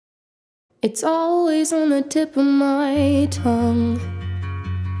It's always on the tip of my tongue.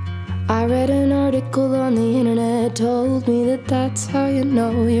 I read an article on the internet, told me that that's how you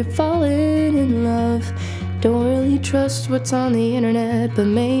know you're falling in love. Don't really trust what's on the internet, but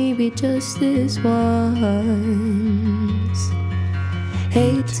maybe just this once.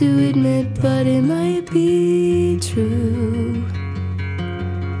 Hate to admit, but it might be true.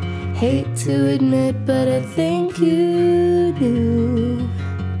 Hate to admit, but I think you knew.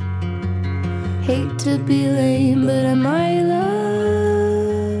 Hate to be lame, but I might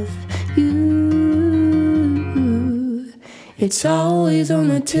love you. It's always on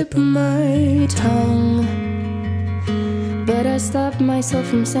the tip of my tongue, but I stopped myself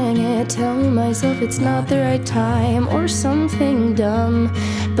from saying it, telling myself it's not the right time or something dumb.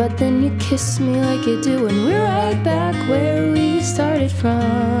 But then you kiss me like you do, and we're right back where we started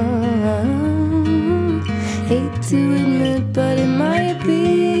from. Hate to admit, but it might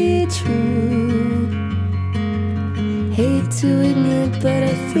be true. Hate to admit, but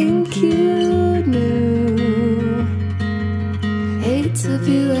I think you knew. Hate to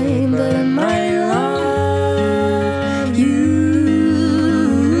be lame, but I might love you.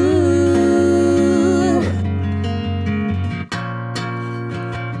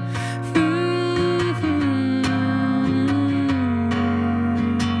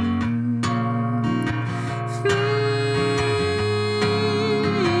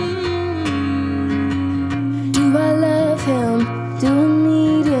 Do I love him? Do I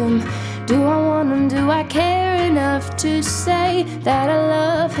need him? Do I want him? Do I care enough to say that I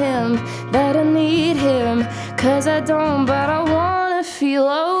love him, that I need him? 'Cause I don't, but I wanna feel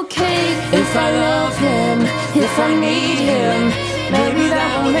okay. If I love him, if I need him, maybe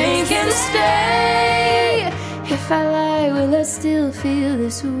that will make him stay. If I lie, will I still feel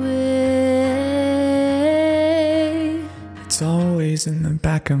this way? It's always in the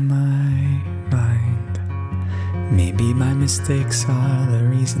back of my mind. Maybe my mistakes are the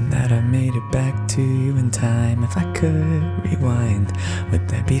reason that I made it back to you in time. If I could rewind, would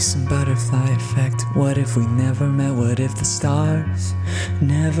there be some butterfly effect? What if we never met? What if the stars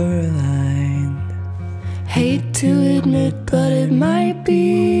never aligned? Hate to admit, but it might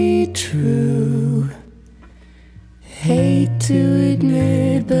be true. Hate to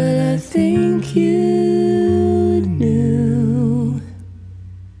admit, but I think you knew.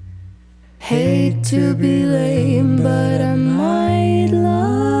 Hate to be lame, but